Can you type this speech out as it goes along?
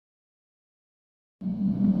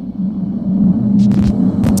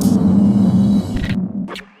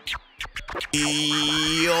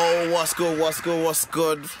Yo, what's good?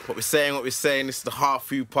 What we're saying, this is the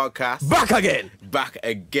Hardfood podcast. Back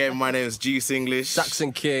again. My name is Juice English.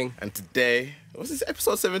 Saxon King. And today, what's this,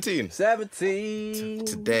 episode 17? 17.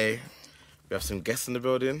 Today, we have some guests in the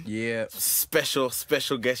building. Yeah. Special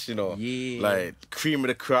guests, you know. Yeah. Like, cream of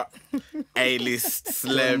the crop, A-list,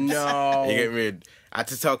 celebs. No. You get me? I had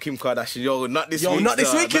to tell Kim Kardashian, yo, not this week. Not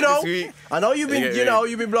this week, you know. This week. I know you've been,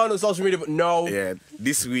 you've been blowing on social media, but no. Yeah,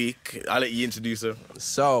 this week, I'll let you introduce her.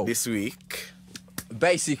 So, this week,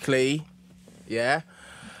 basically, yeah,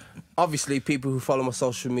 obviously people who follow my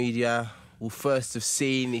social media will first have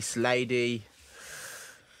seen this lady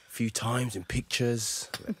a few times in pictures.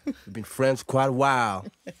 We've been friends for quite a while.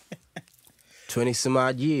 20 some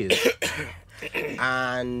odd years.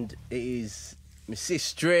 And it is my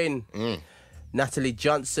sistren, Natalie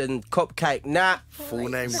Johnson, Cupcake Nat. Full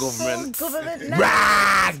name government.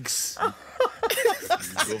 Rags!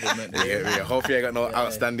 Government. Yeah. Hopefully I got no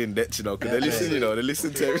outstanding debts, you know, because they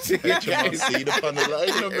listen to everything. See the fun of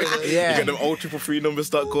life, brother. Yeah. You get them old 333 numbers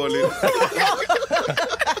start calling.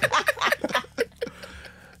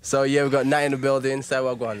 So yeah, we've got Nat in the building. So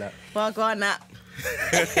well, go on, Nat. Well, go on, Nat.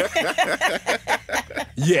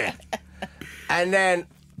 Yeah. And then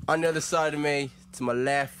on the other side of me, to my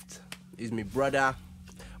left, is my brother.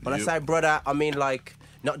 When I say brother, I mean like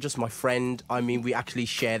not just my friend. I mean we actually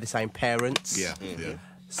share the same parents. Yeah.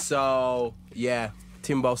 So yeah,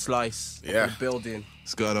 Timbo Slice. Yeah. In the building.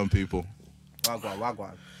 What's going on, people?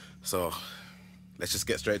 Wagwan. So, let's just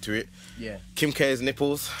get straight to it. Yeah. Kim K's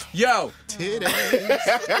Nipples. Yo.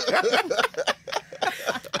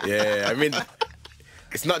 Yeah, I mean,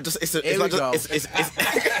 it's not just,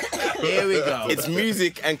 Here we go. it's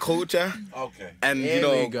music and culture. Okay. And, Here you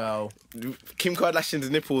know, we go. Kim Kardashian's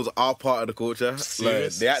nipples are part of the culture.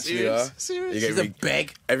 Serious? Like, they actually are. Serious? You get She's a me?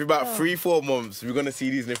 beg. Every about 3-4 months, we're going to see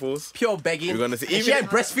these nipples. Pure begging. We're gonna see- And she even-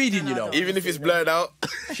 ain't breastfeeding, you know. Even if it's blurred out.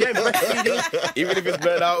 She ain't breastfeeding. Even if it's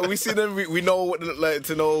blurred out, we see them, we know what they look like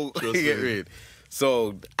to know. You get me?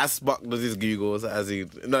 So, as Spock does his Googles, as he...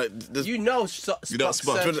 No, You know, Spock's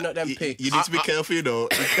searching up them pics. You need to be careful, you know.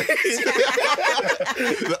 The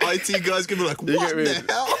IT guys can be like, what get me? the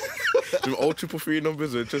hell? Them old 333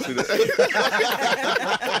 numbers are interesting.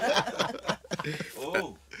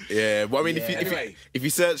 Oh. Yeah, but I mean, Anyway. if you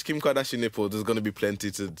search Kim Kardashian nipples, there's gonna be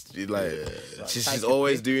plenty to like. She's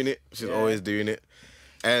always doing it. She's always doing it,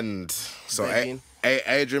 and so Begging.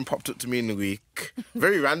 Adrian popped up to me in the week,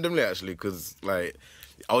 very randomly actually, because like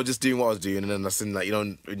I was just doing what I was doing, and then I seen like, you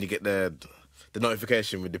know, when you get the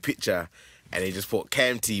notification with the picture. And he just put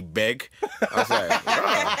KMT beg. I was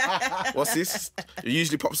like, what's this? It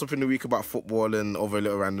usually pops up in the week about football and other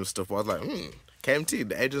little random stuff. But I was like, KMT,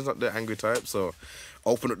 the Adrian's not the angry type. So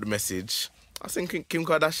open up the message. I was thinking Kim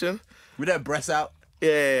Kardashian. With her breasts out.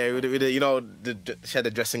 Yeah, with the, you know, she had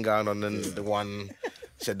the dressing gown on and she had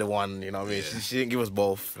the one, you know what I mean? She didn't give us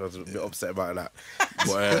both. I was a bit upset about that.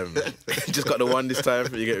 But just got the one this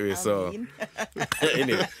time, you get me? So,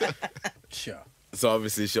 innit? Sure. So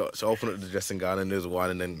obviously she opened up the dressing gown and there was one,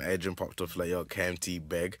 and then Adrian popped up like, yo, KMT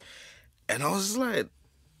beg. And I was just like,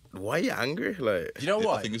 why are you angry? Like, You know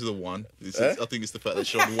what? I think it's the one. I think it's the fact that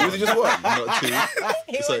she only one. Was it just one? Not two.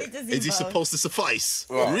 It's wanted like, to see is he both. supposed to suffice?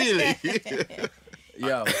 Right. Really?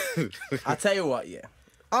 Yo, I tell you what, yeah.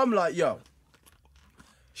 I'm like, yo,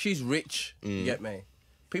 she's rich, you get me?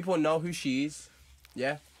 People know who she is,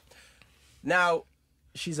 yeah? Now,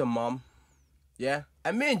 she's a mom, yeah?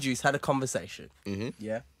 And me and Juice had a conversation,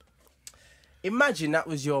 yeah? Imagine that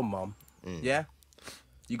was your mom, yeah?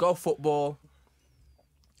 You go football,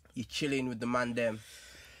 you're chilling with the man them,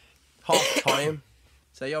 half time,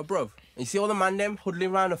 say, yo, bruv, and you see all the man them huddling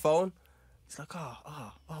around the phone, it's like,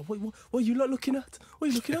 what are you lot looking at? What are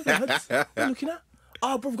you looking at, lads? What are you looking at?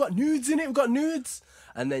 Oh, bro, we've got nudes in it. We've got nudes.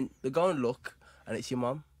 And then they go and look, and it's your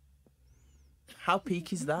mum. How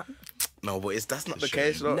peak is that? no, but that's not the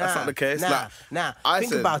case, though. That's not the case. Nah. I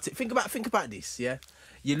Think said- about it. Think about this, yeah?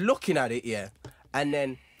 You're looking at it, yeah? And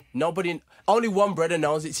then only one brother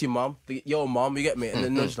knows it's your mum. Your mum, you get me? And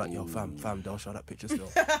then they're just like, yo, fam, don't show that picture still.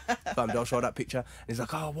 Fam, don't show that picture. And he's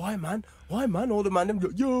like, oh, why, man? All the man, them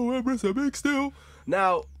like, yo, her breasts are big still.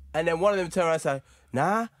 Now, and then one of them turn around and say,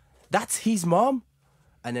 nah, that's his mum.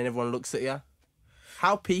 And then everyone looks at you.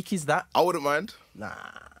 How peak is that? I wouldn't mind. Nah.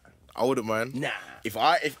 I wouldn't mind. Nah. If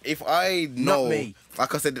I know, Not me.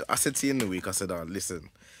 like I said to you in the week, I said, listen,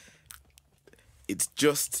 it's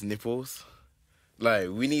just nipples. Like,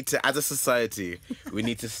 we need to, as a society, we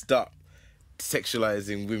need to stop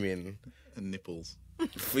sexualizing women. And nipples.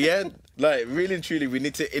 Yeah, like, really and truly, we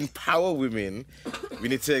need to empower women We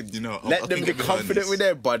need to I let can them be get behind confident this. with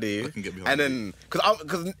their body. I can get behind and then,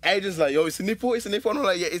 because Adrian's like, yo, it's a nipple, it's a nipple. And I'm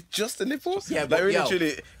like, yeah, it's just a nipple. Yeah, like, but really, yo,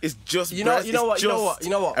 truly, it's just you know breast, what, it's you know what, just you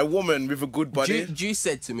know what? a woman with a good body. Juice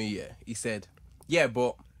said to me, yeah, he said, yeah,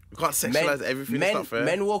 but We can't sexualize everything. It's not fair.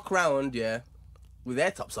 men walk around, yeah, with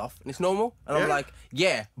their tops off, and it's normal. And I'm Yeah. like,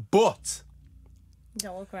 yeah, but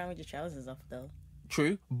Don't walk around with your trousers off though.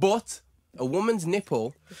 true, but a woman's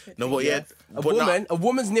nipple, No, but yeah, a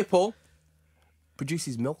woman's nipple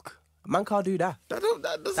produces milk. A man can't do that. that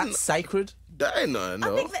doesn't. That's sacred. That ain't no.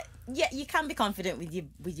 I think that, yeah, you can be confident with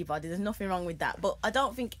your body. There's nothing wrong with that. But I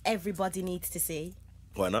don't think everybody needs to see.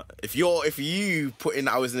 Why not? If you put in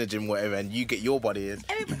hours in the gym, whatever, and you get your body in,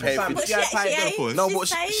 you pay for Fam, it. but she No, but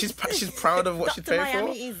she's proud of what she Dr. paid for.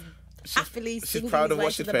 Miami is happily She's singing proud his of way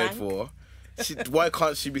what to she the paid bank. for. Why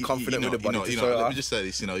can't she be confident with the body? to show it Let off? me just say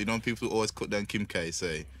this. You know when people always cut down Kim K,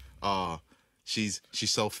 say, she's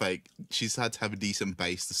so fake. She's had to have a decent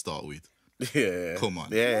base to start with. Yeah. Come on.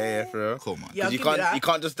 Yeah, for real. Come on. Yeah, I'll You give you that.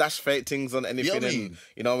 can't just dash fake things on anything. You know what I And, mean?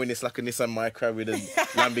 you know when it's like a Nissan Micra with a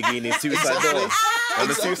Lamborghini suicide doors and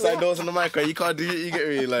the suicide doors on the Micra, you can't do it. You get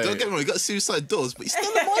me? Like, Don't get me wrong, you got suicide doors, but it's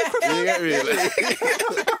still a microphone. you get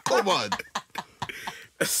me? Like, Come on.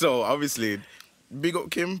 so obviously, big up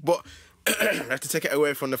Kim, but I have to take it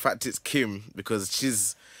away from the fact it's Kim because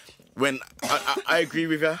she's. When I agree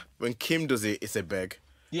with her, when Kim does it, it's a beg.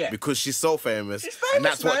 Yeah. Because she's so famous, She's and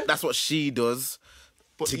famous, man. that's what she does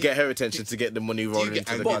to you- get her attention, to get the money rolling get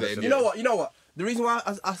into the angry Kardashian. then? You know what? The reason why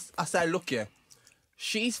I say, look here,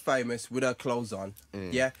 she's famous with her clothes on.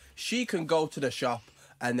 Yeah, she can go to the shop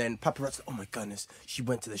and then paparazzi. Oh my goodness, she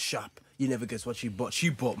went to the shop. You never guess what she bought. She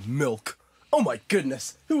bought milk. Oh my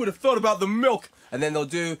goodness, who would have thought about the milk? And then they'll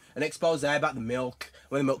do an expose about the milk,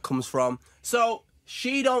 where the milk comes from. So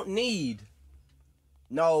she don't need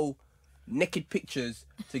no naked pictures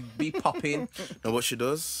to be popping. Know what she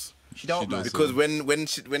does? She don't, She man. does. Because when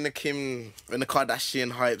the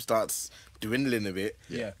Kardashian hype starts dwindling a bit,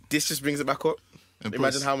 Yeah. this just brings it back up. And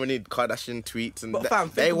Imagine plus- how many Kardashian tweets and But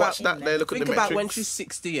fam, they think watch about- that. They look at Think the about metrics. when she's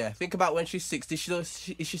 60, yeah. Think about when she's 60.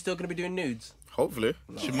 Is she still going to be doing nudes? Hopefully,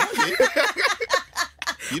 She might be.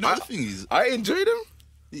 You know the thing is, I enjoy them.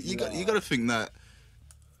 you got to think that,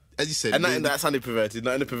 as you said, And not in that sounded perverted,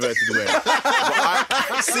 not in a perverted way. But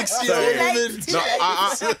I, 60-year-old woman. no,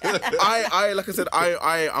 I like I said,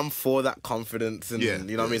 I'm for that confidence and Yeah.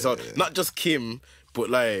 you know what I mean. So not just Kim, but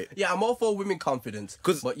like Yeah, I'm all for women confidence.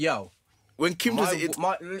 'Cause But yo, when Kim does it,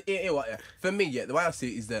 for me, yeah, the way I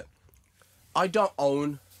see it is that I don't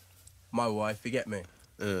own my wife. You get me?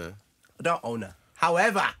 I don't own her.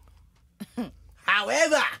 However,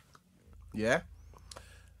 yeah,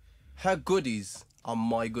 her goodies are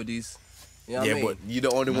my goodies. You know what I yeah, mean? but you're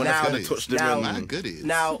the only one Now- that's gonna touch them. now- Man, goodies.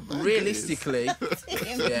 Now, Man, goodies. realistically,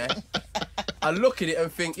 yeah, I look at it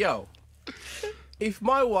and think, yo, if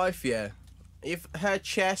my wife, yeah, if her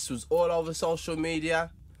chest was all over social media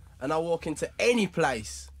and I walk into any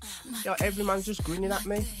place, yo, every man's just grinning at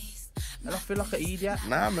me and I feel like an idiot.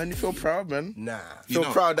 Nah, man, you feel proud, man. Nah. Feel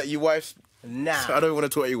know- proud that your wife's. Nah. I don't want to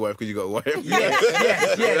talk to your wife because you got a wife.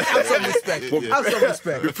 Yeah, have some respect. Have some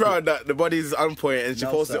respect. We're proud that the body's on point and she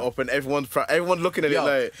No, posted sir. it up and everyone's looking at Yo, it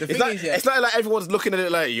like the it's thing like is, yeah. it's like everyone's looking at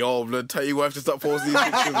it like yo, blood, tell your wife to stop posting these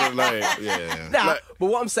pictures and like Yeah. Nah, Like- but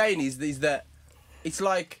what I'm saying is that it's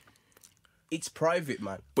like, it's private,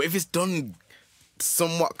 man. But if it's done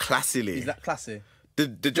somewhat classily, Is that classy? the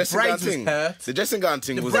dressing gown braids was thing, hurt. the dressing gown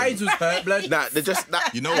thing The was braids was hurt, blood. nah, the dress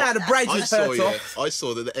that You know Nah, what? the braids was hurt off. I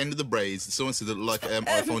saw that at the end of the braids, someone said that like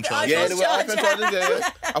iPhone charger. yeah, the iPhone iPhone charger,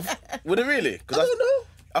 yeah. Would it really? Because I don't know.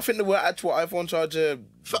 I think the word actual iPhone charger.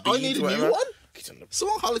 I need a new one. Get on the-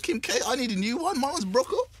 Someone holler Kim K. I need a new one. Mine was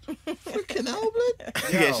broke up. Freaking hell, blood.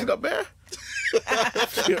 Yeah, she got better.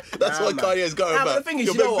 That's what man. Kanye's going Nah, about. but the thing is,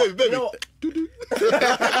 Yo, you know what? baby, You know baby. what?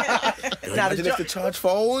 Nah, Imagine if they charge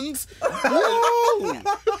phones. Whoa,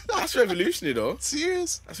 that's revolutionary though.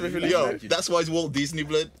 Serious? That's revolutionary. Yo, that's why it's Walt Disney,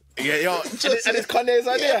 blood. Yeah, yo, and it's Kanye's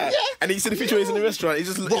idea. Yeah. And you see the picture he's in the restaurant.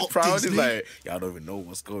 He's just Walt proud. He's Disney. like, yeah, I don't even know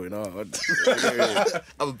what's going on.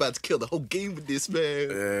 I'm about to kill the whole game with this,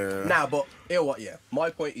 man. Nah, but you know what? Yeah, my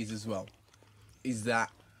point is as well, is that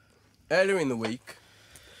earlier in the week,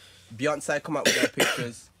 Beyonce come out with their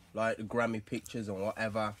pictures, like the Grammy pictures and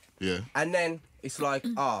whatever, Yeah. and then it's like,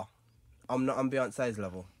 I'm not on Beyonce's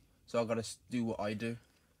level, so I gotta do what I do.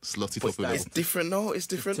 Slutty top of It's it. different, no? It's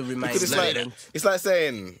different. To remain Because relevant. it's like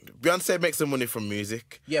saying Beyonce makes some money from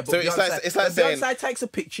music. Yeah, but so Beyonce, it's like when saying Beyonce takes a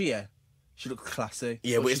picture, yeah, she looks classy.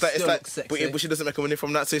 yeah, but she it's like still looks sexy. but she doesn't make money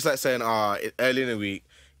from that. So it's like saying early in the week,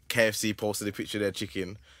 KFC posted a picture of their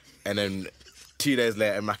chicken, and then 2 days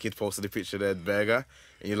later, Mackie's posted a picture of their burger,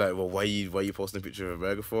 and you're like, well, why are you posting a picture of a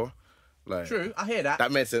burger for? Like, True, I hear that.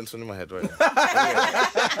 That made sense in my head, right?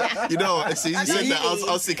 You know, as soon as you said that,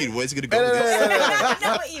 I was thinking, where's he going to go with this? I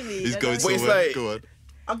know what you mean. He's going But it's somewhere. like- Go on.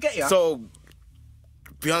 I'll get you. So,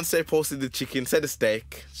 Beyonce posted the chicken, said the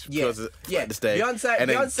steak. Yeah, The steak. Beyonce and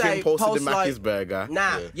then Beyonce Kim posted the posts, Mackie's like, burger.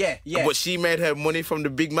 Nah, yeah. But she made her money from the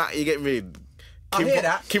Big Mac, you get me? I hear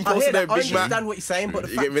that. Kim I hear posted that. her I Big Mac. understand what you're saying, but the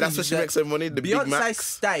You fact get me? That's is what she that makes her money, the Big Beyonce's Macs.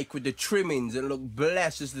 steak with the trimmings and look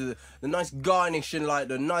blessed, just the nice garnish and like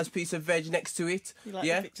the nice piece of veg next to it. You like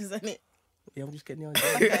yeah, the pictures, innit? yeah, I'm just getting the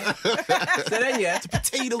idea. So then, yeah,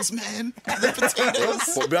 Potatoes, man. The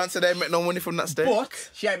potatoes. But Beyonce didn't make no money from that steak. but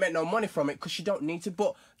she ain't make no money from it because she don't need to.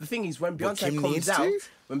 But the thing is, when But Beyonce Kim comes needs out, to.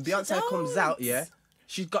 when Beyonce comes out, don't. yeah,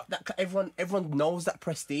 she's got that. Everyone knows that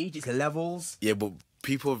prestige. It's levels. Yeah, but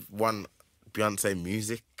people want Beyonce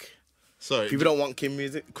music. Sorry, People don't want Kim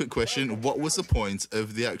music. quick question. What was the point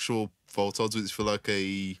of the actual photos? Was it for like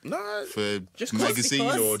No, for Just 'cause- magazine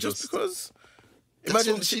because- or just just... because. That's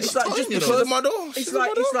Imagine what she's she's like, done, just you know. She's a model. It's She's a like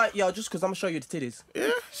model. yo, just because I'm gonna show you the titties.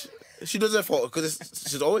 Yeah, she does her photo because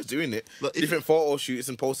she's always doing it. Look, if- Different photo shoots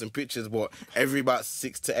and posting pictures, but every about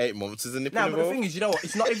 6 to 8 months is a nipple Nah, but the involved. thing is, you know what?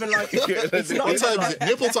 It's not even like it's not What even time is like it?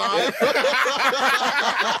 Nipple time.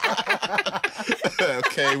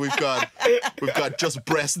 Okay, we've got just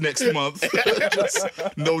breast next month. Just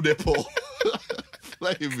no nipple.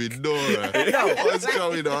 Blaming Nora. What's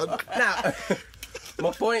going on? now.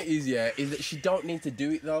 My point is, is that she don't need to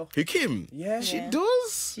do it though. Who, Kim? Yeah. She Yeah.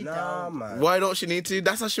 does. She Nah, don't. man. Why don't she need to?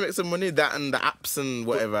 That's how she makes some money. That and the apps and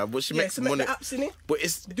whatever. But she Yeah, makes to make money. the apps in it. But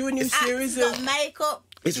it's Do a new Acts series got of. makeup.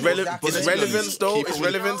 it's relevant. Exactly. It's But relevance though. keep it It's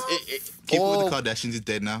with- relevance. Keep it all, with the Kardashians is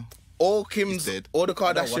dead now. all Kim's, dead. all the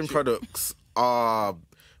watch Kardashian it. products are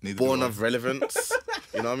Neither born do I. of relevance.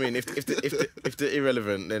 You know what I mean? If they're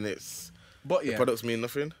irrelevant, then it's But yeah, products mean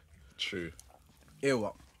nothing. True. hear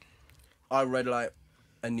what? I read like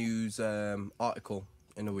a news article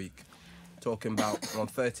in a week talking about one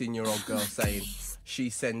 13-year-old girl saying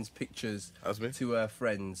she sends pictures That's me. to her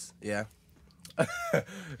friends. Yeah,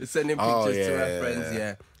 sending Oh, pictures to her yeah. friends.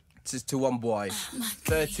 Yeah. To one boy,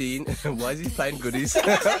 13. Why is he playing goodies?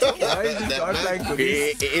 Why is this guy playing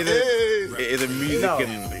goodies? It is a music No.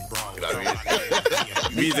 and you know what I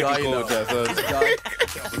mean? Music guy, and you know. culture.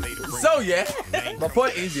 So So yeah, my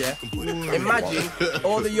point is imagine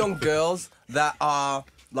all the young girls that are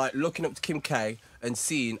like looking up to Kim K and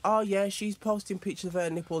seeing, oh yeah, she's posting pictures of her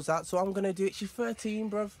nipples out, so I'm gonna do it. She's 13,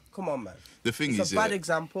 bruv. Come on, man. The thing It's is, a bad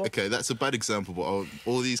example. Okay, that's a bad example, but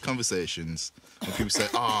all these conversations, when people say,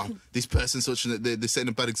 this person's such an, they're setting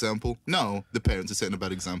a bad example. No, the parents are setting a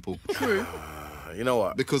bad example. True. you know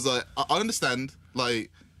what? Because I understand,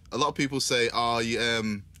 like, a lot of people say,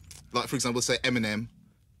 like, for example, say Eminem,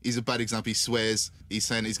 he's a bad example. He swears, he's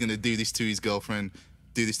saying he's going to do this to his girlfriend,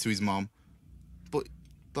 do this to his mom. But,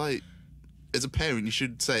 like, as a parent, you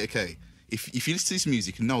should say, okay, if you listen to this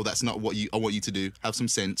music, no, that's not what I want you to do. Have some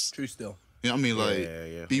sense. True still. You know what I mean? Like,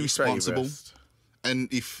 Yeah. be You try your responsible. best.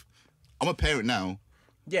 And if I'm a parent now,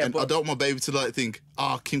 Yeah, and but I don't want my baby to like think,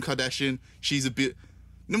 Kim Kardashian, she's a bit.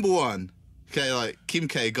 Number one, okay, like Kim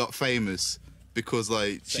K got famous because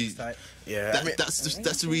like she. sex type. Yeah, That, I mean,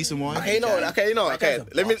 that's the reason why. okay, you know. Okay, Ray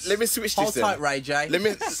J's a let boss. me switch Hold this. then. tight, Ray J. Let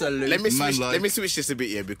me Salute. Man, like- let me switch this a bit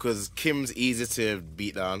here because Kim's easy to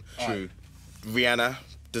beat down. True. Rihanna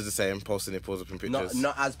does the same, posting nipples up in pictures.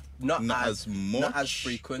 Not as not much. as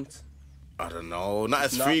frequent. I don't know, not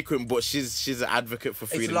as No. frequent, but she's an advocate for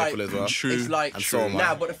freedom like- nipple as well. True. It's like And so am I.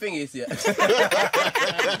 Nah, but the thing is, yeah,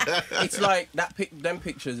 it's like them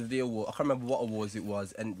pictures of the award. I can't remember what awards it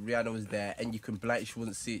was, and Rihanna was there, and you can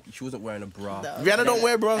blatantly she wasn't wearing a bra. No. Rihanna don't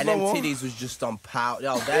wear bras And no them more. titties was just on pow.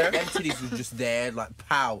 Yo, them titties was just there, like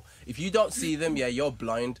pow. If you don't see them, yeah, you're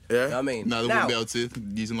blind. Yeah. You know what I mean? No, they Now, wouldn't be able to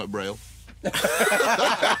use them like braille.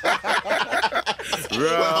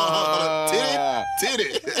 Right.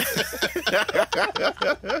 Titty.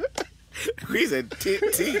 We said tit.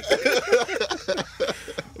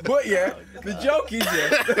 But yeah, the joke is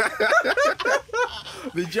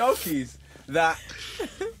the joke is that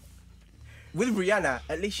with Rihanna,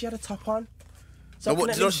 at least she had a top on. So No, I what,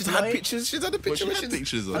 can do at you know least she's had blind. pictures? She's had a But picture. she where had she's-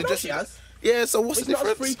 pictures I on. know she has. Yeah, so what's It's the not as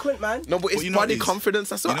difference? frequent, man. No, but it's you know body what it is? confidence.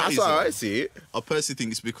 That's You know that's what how it I is, see it. I personally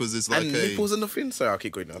think it's because there's like And nipples are nothing. Sorry, I'll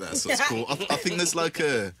keep going now. That's cool. I think there's like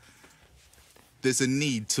there's a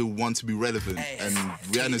need to want to be relevant, and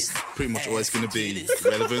Rihanna's pretty much always going to be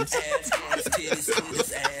relevant. What's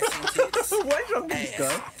wrong with this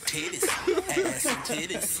guy?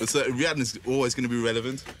 So Rihanna's always going to be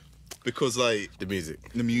relevant because like The music.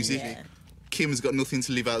 the music. Yeah. Kim's got nothing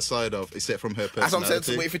to live outside of except from her That's what I'm saying.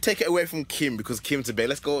 personality. But if you take it away from Kim, because Kim's a babe,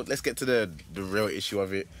 let's get to the real issue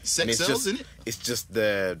of it. Sex And it's sells, just, isn't it? It's just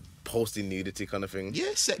the posting nudity kind of thing.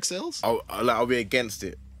 Yeah, sex sells. I'll be against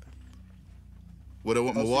it. Would I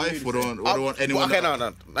want my wife? Would I want anyone? Okay, no,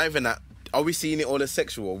 not even that. Are we seeing it all as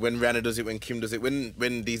sexual? When Rihanna does it, when Kim does it,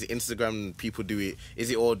 when these Instagram people do it, is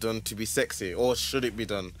it all done to be sexy, or should it be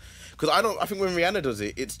done? Because I think when Rihanna does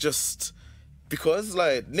it, it's just because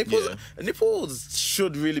like nipples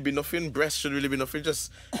should really be nothing, breasts should really be nothing.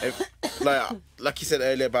 Just like you said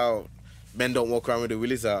earlier about men don't walk around with the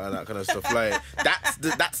willies out and that kind of stuff. Like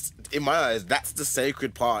that's in my eyes, that's the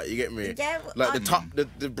sacred part. You get me? Yeah, like the top,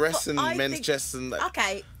 the breasts and men's think, chests and like,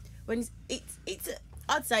 okay, when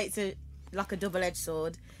I'd say it's like a double-edged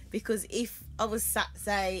sword, because if I was sat,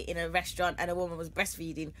 say, in a restaurant and a woman was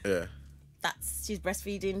breastfeeding, yeah. she's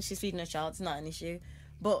breastfeeding, she's feeding her child, it's not an issue.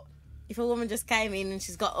 But if a woman just came in and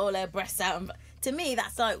she's got all her breasts out, to me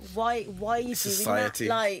that's like, why are you doing that?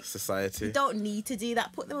 Like, society. You don't need to do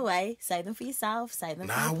that. Put them away. Save them for yourself. Save them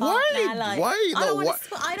for your why? partner. Like, Why? I don't want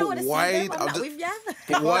to see them. I'm not with you.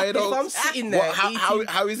 But why don't? if I'm sitting there,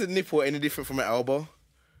 How is a nipple any different from an elbow?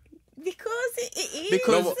 Because it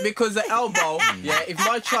is. Because the elbow, yeah. If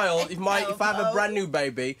I have a brand new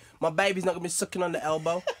baby, my baby's not gonna be sucking on the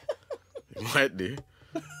elbow. Might do.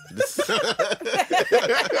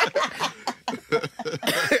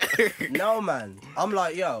 No, man. I'm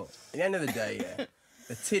like, yo. At the end of the day, yeah,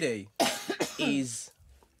 the titty is,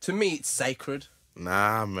 to me, it's sacred.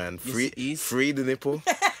 Nah, man. Free the nipple.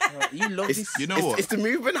 You love this. You know what? It's the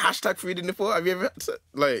movement. # free the nipple. Have you ever have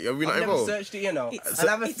you not I've never involved? searched it, you know. And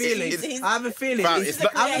I have a feeling. I have a feeling. Fam, it's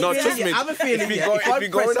not- no, trust me. I have a feeling. It's been Yeah, going- if it's I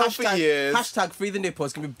been press going on for years. # free the nipple,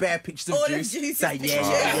 it's gonna be bare pictures of All juice. the juice Say is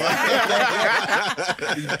yeah.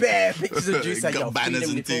 Bare pictures of juice. Say Got yo, free banners them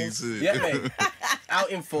and nipples. things. Yeah, mate. Out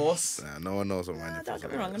in force. Nah, no one knows what my Don't nipples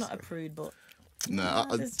get me wrong, I'm not a prude, but No,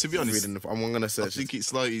 to be Free honest, the nipple. I'm gonna I search. think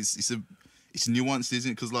it's like it's nuanced,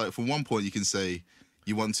 isn't it? Because like from one point you can say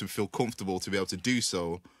you want to feel comfortable to be able to do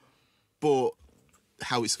so, but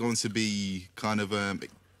how it's going to be kind of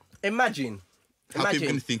Imagine. how people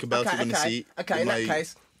going to think about it when they see it. Okay, in that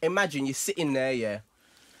case, imagine you're sitting there, yeah,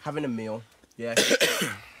 having a meal, yeah,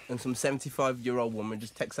 and some 75-year-old woman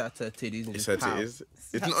just takes out her titties and It's just her pow. titties.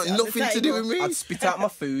 It's That's nothing to do with me. I'd spit out my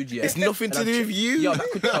food, yeah. It's nothing to And I'd do with you. Yo,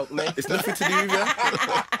 that could choke me. It's nothing to do with you.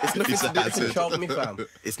 It's nothing It's to a do. That could choke me, fam.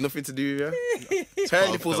 It's nothing to do with you. It's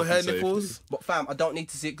her nipples or her health and nipples. But fam, I don't need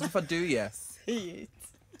to see it, because if I do, yeah, I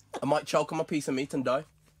might choke on my piece of meat and die.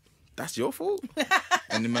 That's your fault.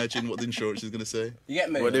 And imagine what the insurance is going to say. You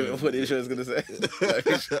get me? What the insurance gonna say?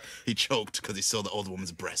 He choked because he saw the old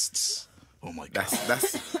woman's breasts. Oh my god.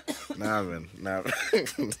 That's nah, man. Nah,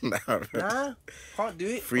 nah, man. Nah, can't do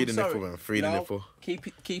it. Free I'm the sorry. nipple, man. Free the No, nipple. Keep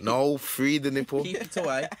it. No, free the nipple. Keep it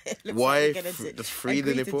away. Why? Looks like Just free the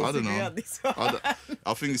agree to nipple. I don't disagree know. on this one.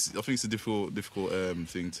 I think it's a difficult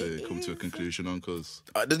thing to come to a conclusion on because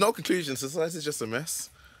There's no conclusion. Society's just a mess.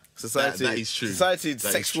 Society. That is true. Society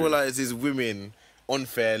That is true. sexualizes women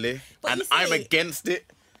unfairly, But and you I'm see- against it.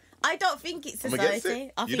 I don't think it's I'm against society.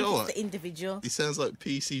 it. I think know it's what? the individual. it sounds like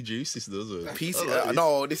PC juice. This does it. PC. I like this.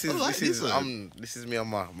 No, this is I like this is one. this is me on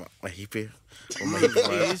my hippie. On my hippie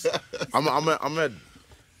vibes. I'm a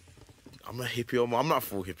hippie. I'm not a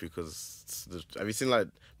full hippie because have you seen like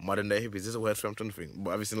modern day hippies? This is a word for I'm trying to think.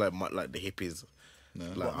 But have you seen like the hippies? No.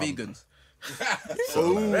 Like, Vegans.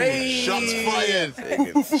 Oh, shots fired!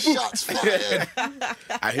 Shots fired!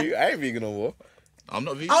 I ain't vegan no more. I'm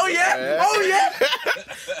not vegan. Oh yeah! Oh yeah!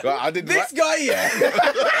 Well, I did This guy, yeah.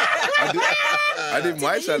 I did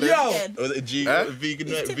my challenge. Yo. Or the Huh? vegan,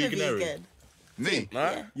 He's too veganarian. vegan. Me?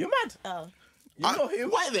 Right? You're mad. Oh. You know him.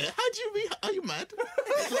 Why then? How'd you be? Are you mad?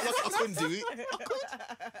 It's not like I couldn't do it. I could.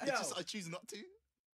 It's just I choose not to.